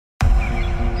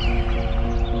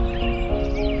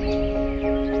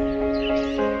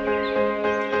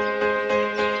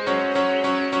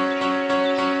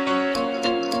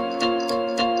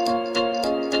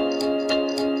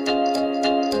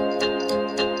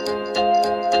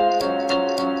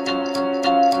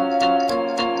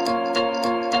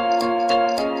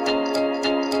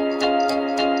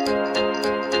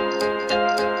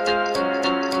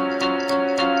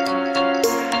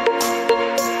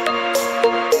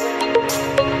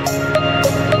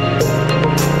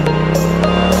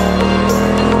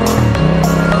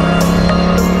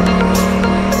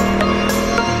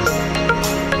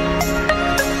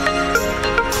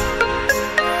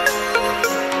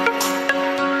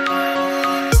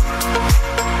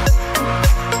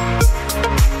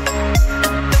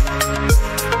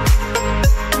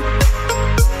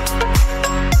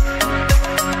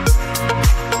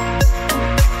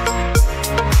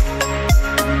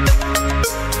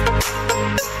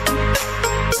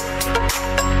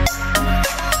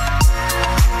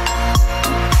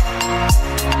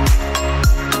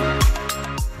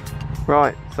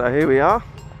So here we are,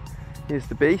 here's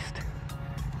the beast,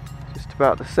 just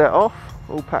about to set off,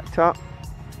 all packed up,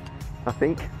 I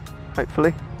think,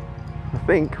 hopefully. I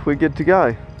think we're good to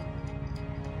go.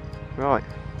 Right,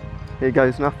 here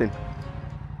goes nothing.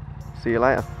 See you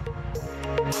later.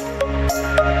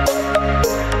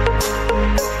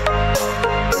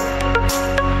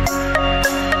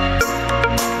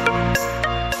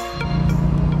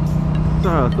 So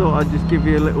I thought I'd just give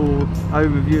you a little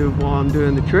overview of why I'm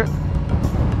doing the trip.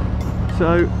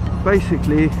 So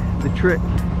basically the trip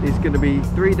is going to be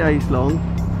 3 days long.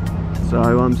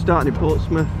 So I'm starting in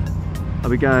Portsmouth.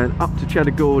 I'll be going up to Cheddar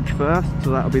Gorge first,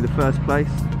 so that'll be the first place,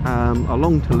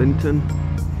 along to Lynton,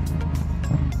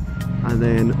 and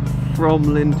then from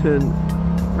Lynton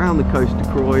round the coast to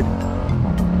Croyd,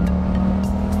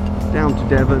 down to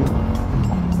Devon,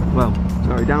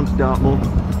 down to Dartmoor,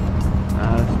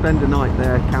 spend a night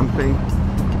there camping,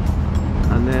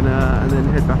 and then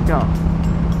head back up.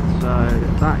 So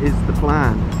that is the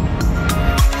plan.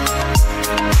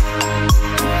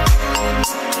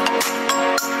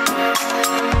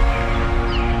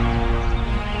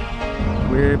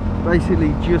 We're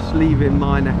basically just leaving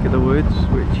my neck of the woods,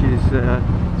 which is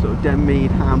sort of Denmead,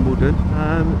 Hambledon.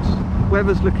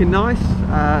 Weather's looking nice.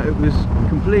 It was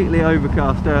completely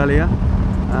overcast earlier,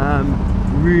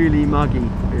 really muggy.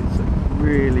 It's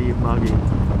really muggy.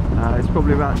 It's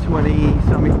probably about 20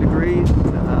 something degrees,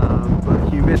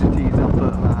 but humidity's up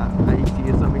at about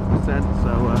 80 or something percent,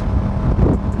 so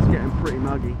it's getting pretty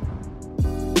muggy.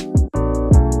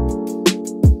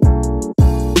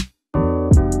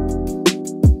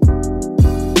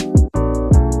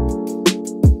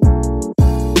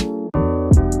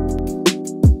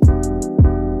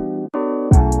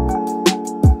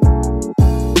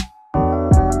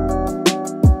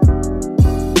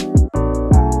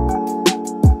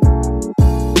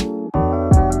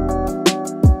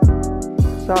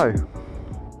 So,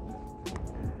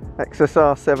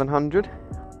 XSR 700,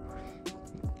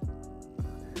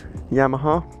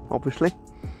 Yamaha, obviously.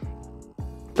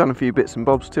 Done a few bits and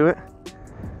bobs to it.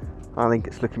 I think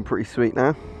it's looking pretty sweet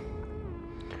now.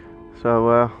 So,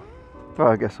 well,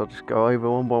 I guess I'll just go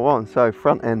over one by one. So,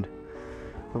 front end,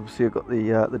 obviously I've got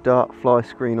the Dart fly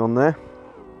screen on there,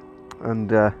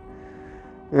 and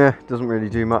yeah, doesn't really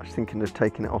do much. Thinking of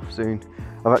taking it off soon.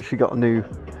 I've actually got a new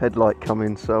headlight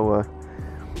coming, so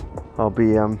I'll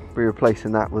be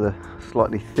replacing that with a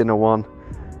slightly thinner one,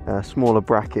 smaller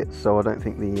brackets, so I don't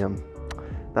think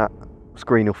that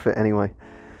screen will fit anyway.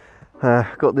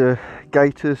 Got the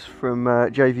gaiters from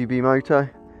BallaMOTO.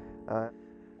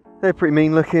 They're pretty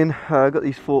mean looking. Got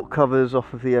these fork covers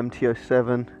off of the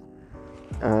MT-07.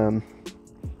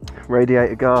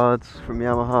 Radiator guards from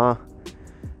Yamaha.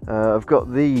 I've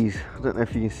got these, I don't know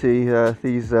if you can see,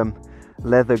 these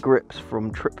leather grips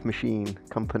from Trip Machine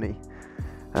Company.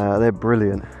 They're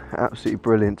brilliant, absolutely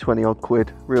brilliant. 20 odd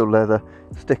quid, real leather.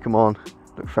 Stick them on,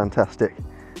 look fantastic.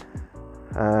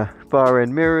 Bar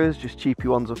end mirrors, just cheapy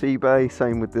ones off eBay.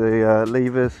 Same with the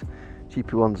levers,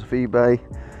 cheapy ones off eBay.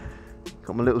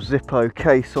 Got my little Zippo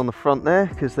case on the front there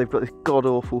because they've got this god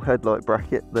awful headlight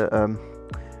bracket that I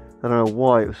don't know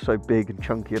why it was so big and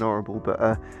chunky and horrible, but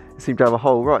it seemed to have a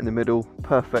hole right in the middle,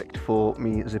 perfect for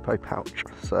me Zippo pouch.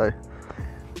 So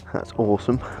that's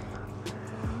awesome.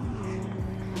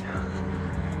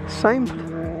 Same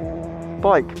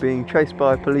bike being chased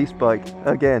by a police bike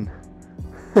again.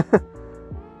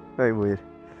 Very weird.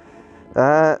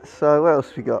 So what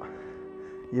else we got?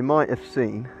 You might have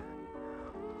seen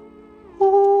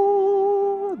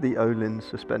the Olin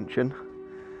suspension,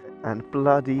 and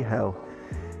bloody hell,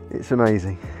 it's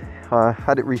amazing. I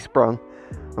had it resprung.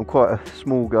 I'm quite a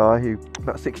small guy,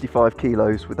 about 65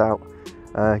 kilos without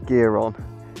gear on,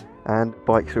 and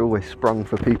bikes are always sprung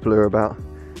for people who are about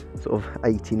sort of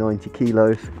 80-90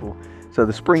 kilos. So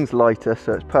the spring's lighter,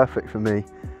 so it's perfect for me,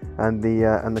 and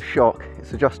the shock,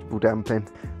 it's adjustable damping,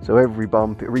 so every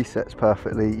bump it resets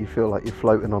perfectly. You feel like you're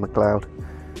floating on a cloud.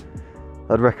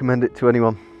 I'd recommend it to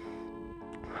anyone.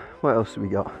 What else have we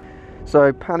got?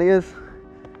 So panniers,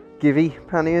 Givy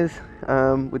panniers,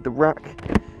 with the rack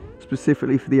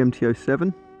specifically for the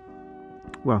MT-07,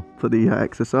 well, for the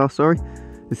XSR, sorry.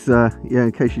 This yeah,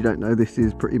 in case you don't know, this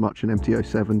is pretty much an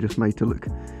MT-07 just made to look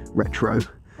retro.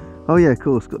 Oh yeah, of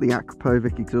course, got the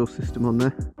Akrapovic exhaust system on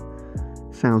there.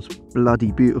 Sounds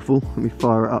bloody beautiful. Let me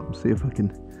fire it up and see if I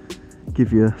can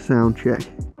give you a sound check.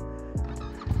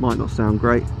 Might not sound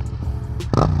great.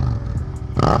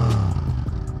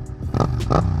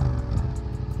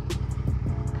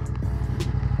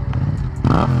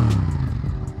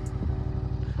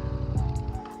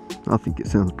 I think it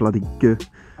sounds bloody good.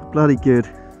 Bloody good.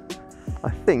 I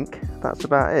think that's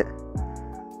about it.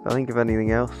 If I think of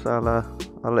anything else, I'll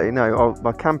let you know.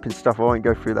 My camping stuff, I won't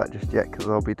go through that just yet because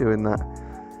I'll be doing that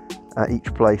at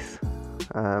each place.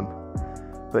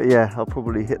 But yeah, I'll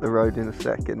probably hit the road in a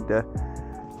sec and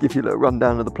give you a little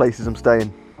rundown of the places I'm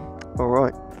staying.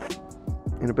 Alright,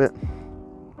 in a bit.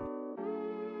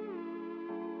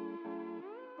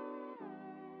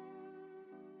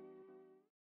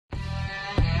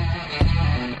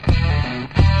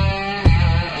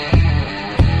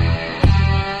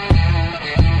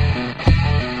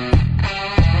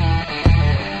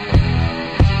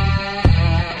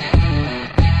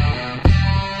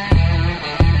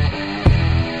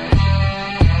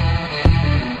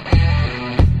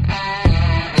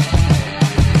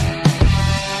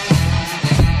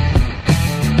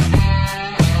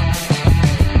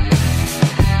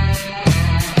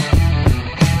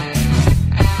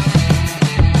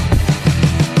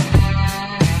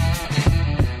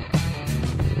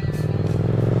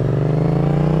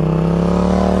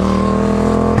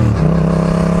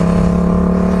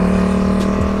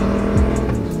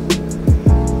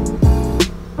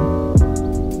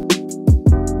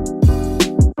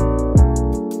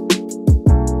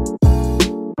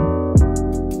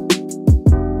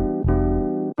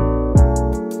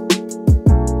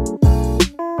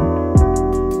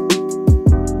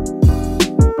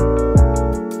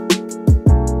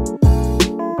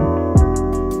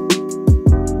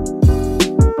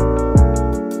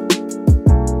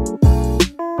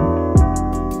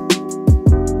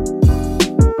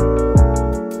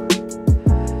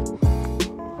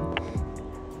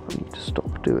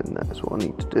 Doing that is what I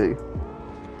need to do.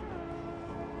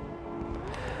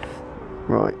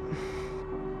 Right,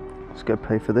 let's go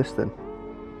pay for this then.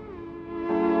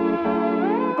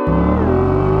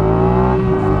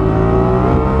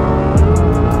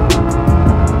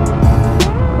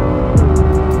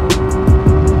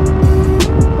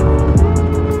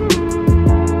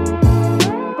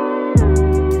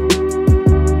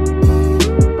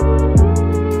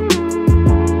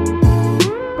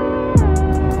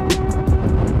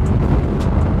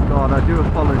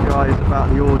 About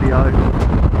the audio, it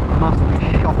must be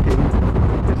shocking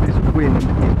because this wind is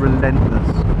relentless.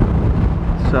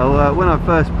 So when I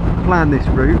first planned this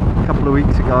route a couple of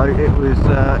weeks ago, it was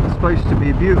supposed to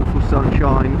be beautiful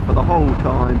sunshine for the whole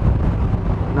time,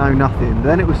 no nothing.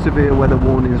 Then it was severe weather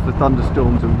warnings for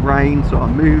thunderstorms and rain, so I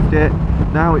moved it.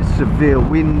 Now it's severe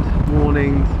wind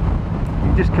warnings.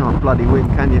 You just can't bloody win,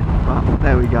 can you? But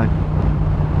there we go.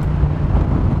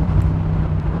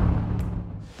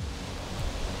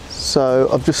 So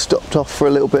I've just stopped off for a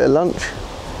little bit of lunch.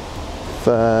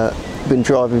 I've been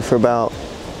driving for about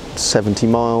 70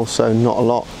 miles, so not a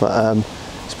lot, but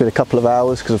it's been a couple of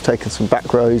hours because I've taken some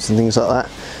back roads and things like that.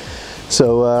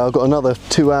 So I've got another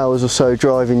 2 hours or so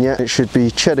driving yet. It should be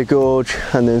Cheddar Gorge,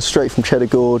 and then straight from Cheddar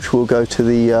Gorge we'll go to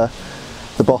the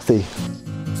bothy.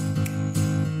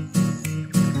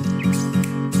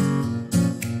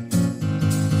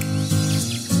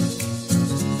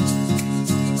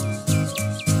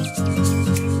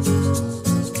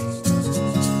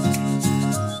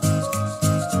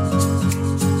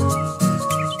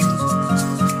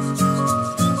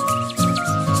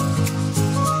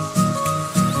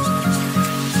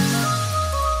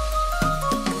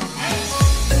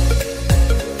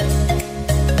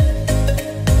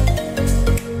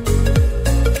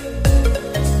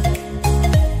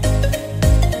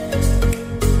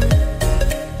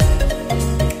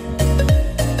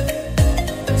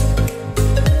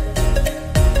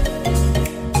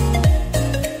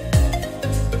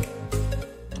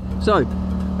 So,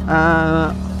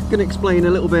 I'm going to explain a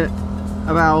little bit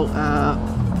about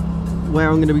where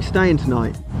I'm going to be staying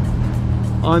tonight.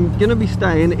 I'm going to be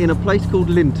staying in a place called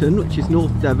Lynton, which is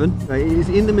North Devon. It is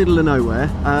in the middle of nowhere.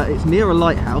 It's near a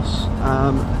lighthouse,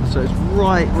 so it's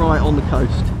right on the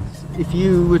coast. If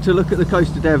you were to look at the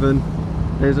coast of Devon,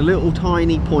 there's a little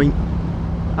tiny point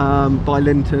by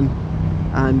Lynton,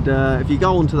 and if you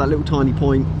go onto that little tiny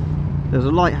point, there's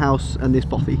a lighthouse and this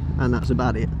bothy, and that's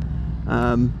about it.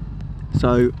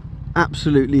 So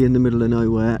absolutely in the middle of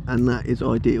nowhere, and that is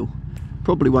ideal.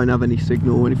 Probably won't have any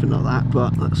signal or anything like that,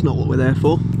 but that's not what we're there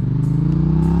for. So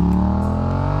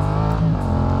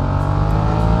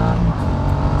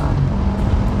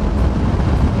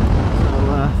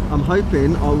I'm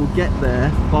hoping I will get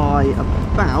there by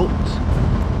about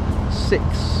 6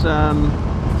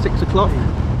 o'clock.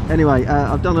 Anyway,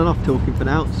 I've done enough talking for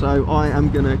now, so I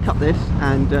am going to cut this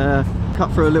and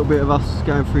cut through a little bit of us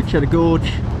going through Cheddar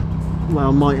Gorge. Well,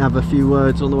 I might have a few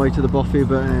words on the way to the bothy,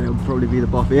 but it'll probably be the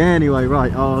bothy. Anyway,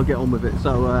 right, I'll get on with it.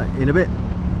 So, in a bit.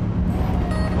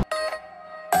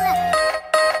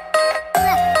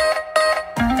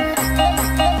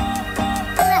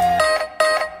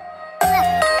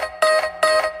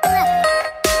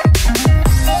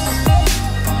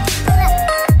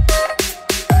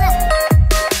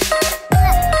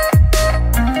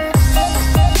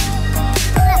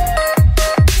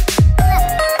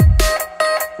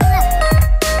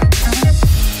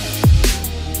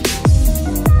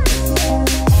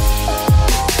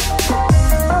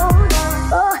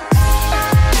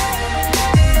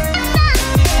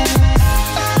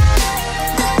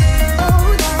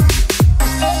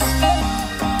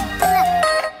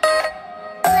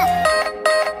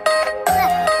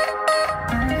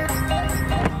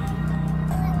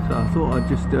 thought I'd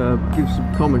just give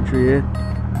some commentary here.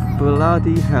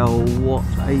 Bloody hell, what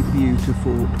a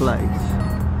beautiful place.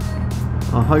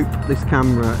 I hope this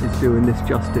camera is doing this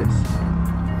justice,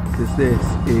 because this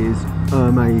is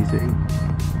amazing.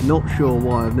 Not sure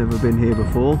why I've never been here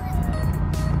before,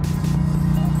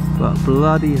 but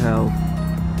bloody hell.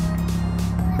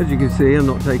 As you can see, I'm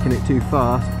not taking it too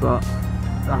fast, but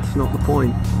that's not the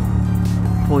point.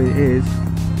 The point is,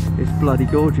 it's bloody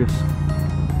gorgeous.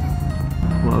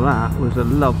 Well, that was a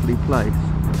lovely place.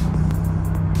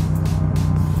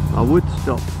 I would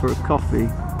stop for a coffee,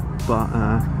 but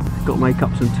got to make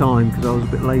up some time because I was a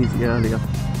bit lazy earlier.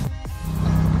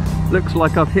 Looks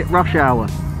like I've hit rush hour.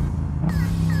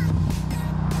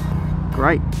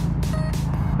 Great.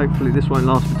 Hopefully this won't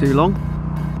last for too long,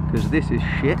 because this is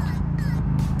shit.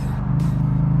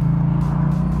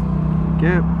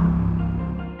 There we go.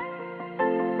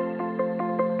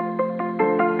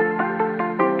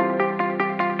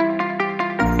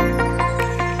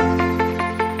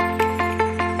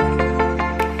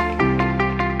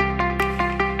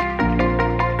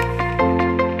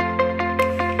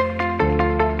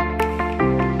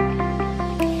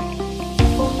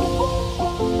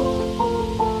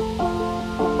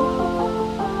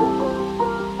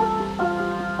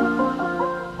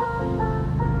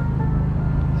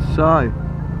 So,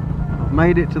 I've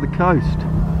made it to the coast.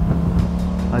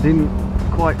 I didn't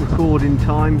quite record in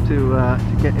time to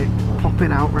get it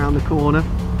popping out round the corner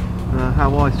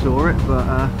how I saw it,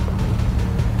 but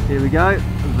here we go.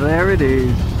 There it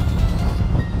is.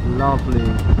 Lovely.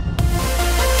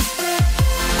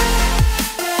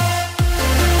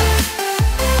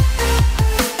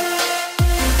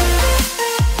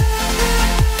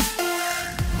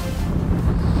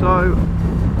 So,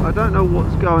 I don't know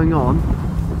what's going on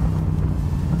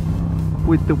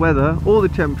with the weather or the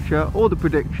temperature or the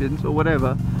predictions or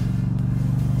whatever.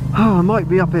 Oh, I might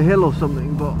be up a hill or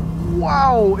something, but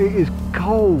wow, it is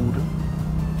cold.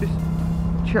 Just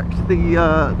checked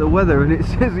the weather and it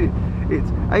says it's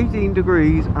 18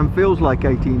 degrees and feels like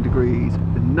 18 degrees.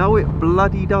 No, it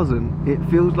bloody doesn't. It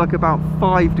feels like about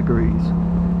 5 degrees.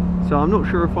 So I'm not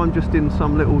sure if I'm just in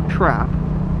some little trap.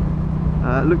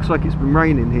 It looks like it's been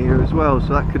raining here as well, so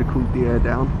that could have cooled the air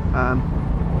down.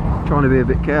 Trying to be a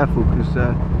bit careful, because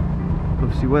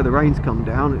obviously where the rain's come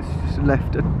down, it's just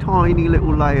left a tiny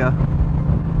little layer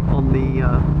on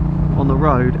the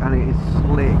road, and it is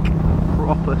slick,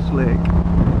 proper slick,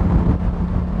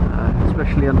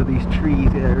 especially under these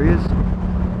trees areas.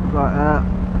 But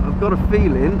I've got a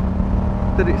feeling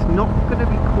that it's not going to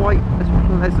be quite as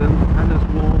pleasant and as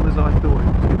warm as I thought it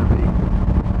was going to be.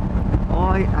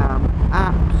 I am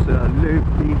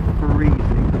absolutely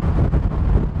freezing.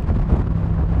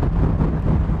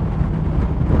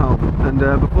 Oh, and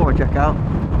before I check out,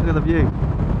 look at the view.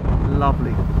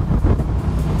 Lovely.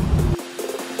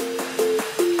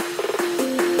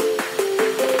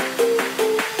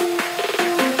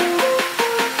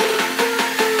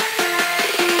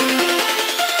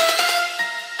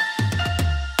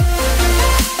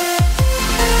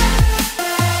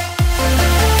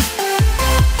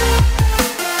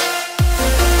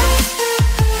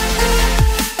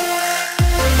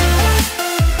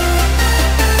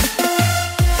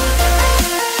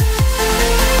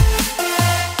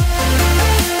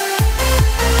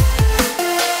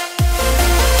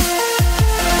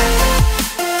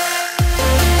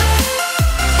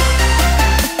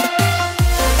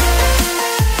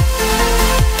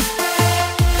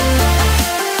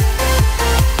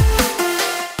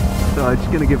 I'm just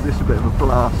going to give this a bit of a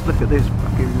blast. Look at this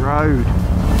fucking road.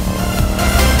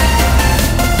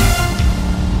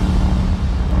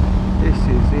 This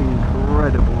is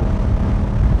incredible.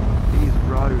 These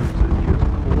roads are just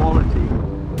quality.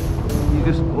 You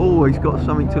just always got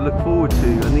something to look forward to,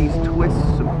 and these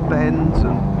twists and bends,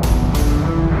 and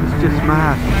it's just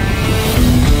mad.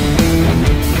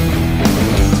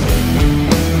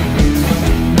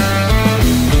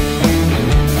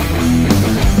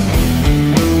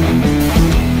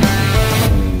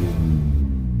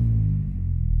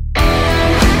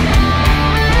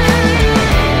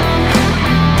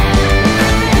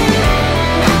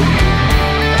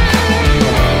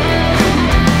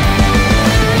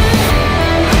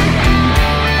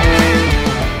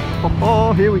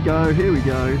 Oh, here we go, here we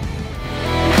go.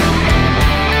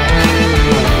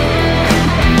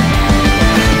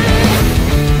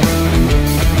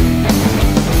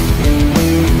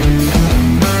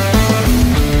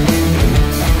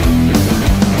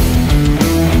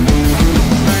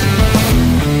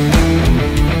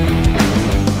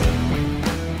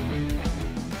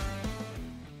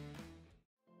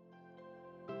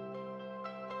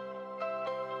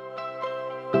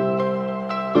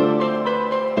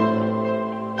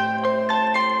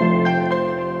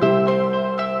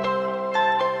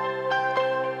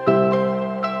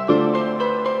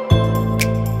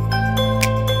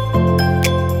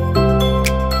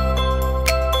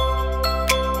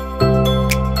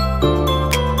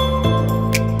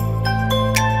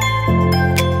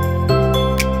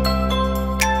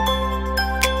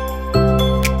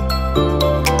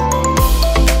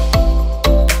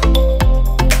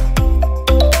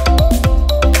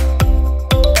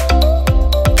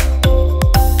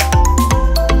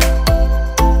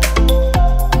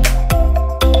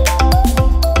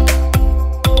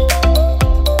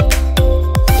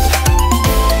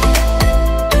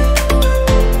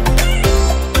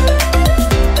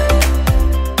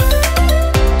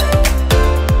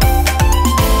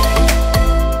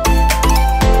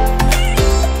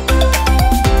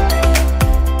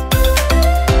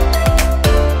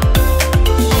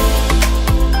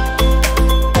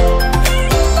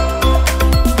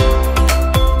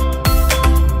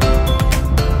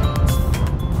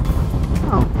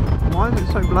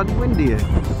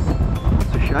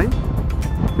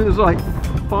 It was like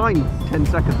fine 10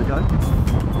 seconds ago.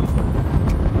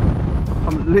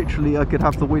 I'm literally, I could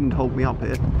have the wind hold me up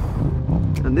here.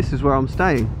 And this is where I'm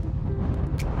staying.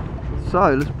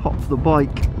 So let's pop the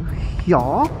bike here.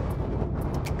 I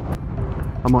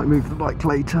might move the bike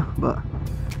later, but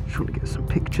just want to get some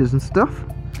pictures and stuff.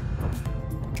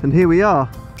 And here we are.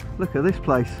 Look at this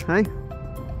place, hey?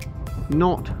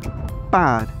 Not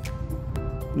bad.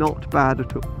 Not bad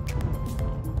at all.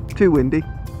 Too windy,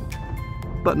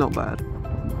 but not bad.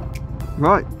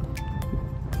 Right.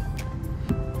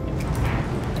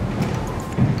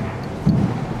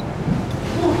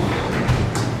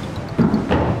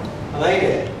 I made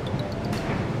it.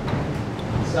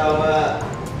 So,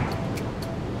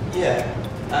 yeah,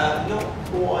 not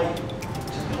quite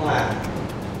to plan.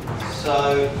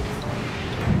 So,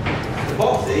 the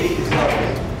bothy is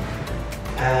lovely,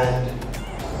 and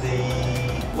the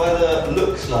weather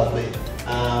looks lovely.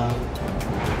 I'm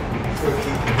sure if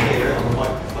you can hear it on the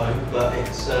microphone, but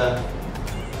it's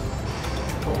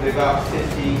probably about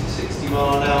 50 to 60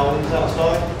 mile an hour winds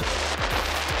outside.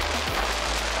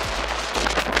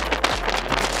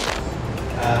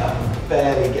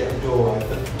 Barely get the door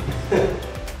open.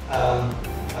 I'm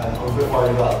a bit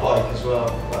worried about the bike as well,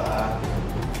 but I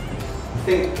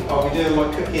think I'll be doing my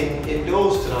cooking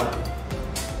indoors tonight.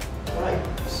 Right,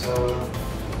 so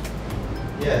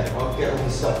yeah, I'll get all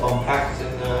this stuff unpacked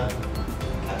and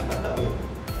catch back up with you.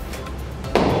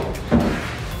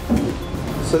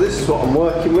 So this is what I'm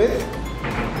working with.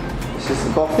 This is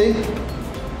the bothy.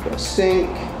 Got a sink,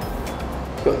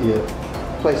 got your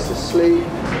place to sleep.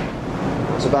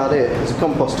 That's about it. There's a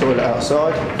compost toilet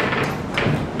outside.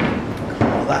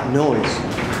 Oh, that noise.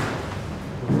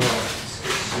 Right, let's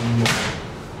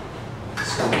get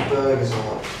some burgers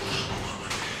on.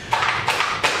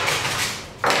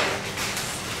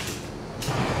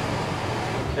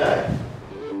 Okay.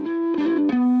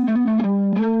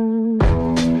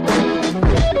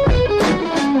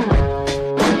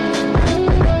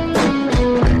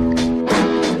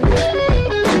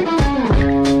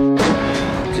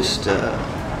 I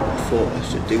thought I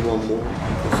should do one more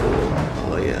before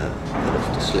I head off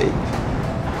to sleep.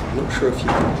 I'm not sure if you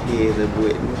can hear the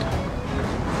wind,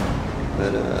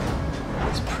 but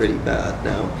it's pretty bad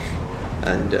now.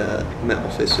 And Met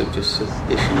Office have just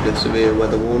issued a severe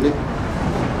weather warning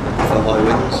for high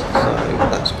winds, so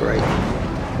that's great.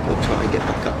 I'll try and get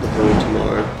back up the hill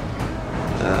tomorrow,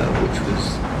 which was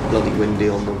bloody windy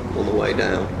on the way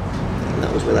down, and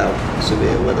that was without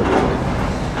severe weather warning.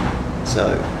 So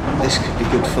this could be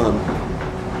good fun.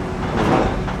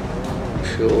 I'm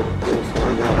sure we'll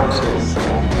find out soon.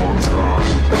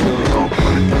 Good night.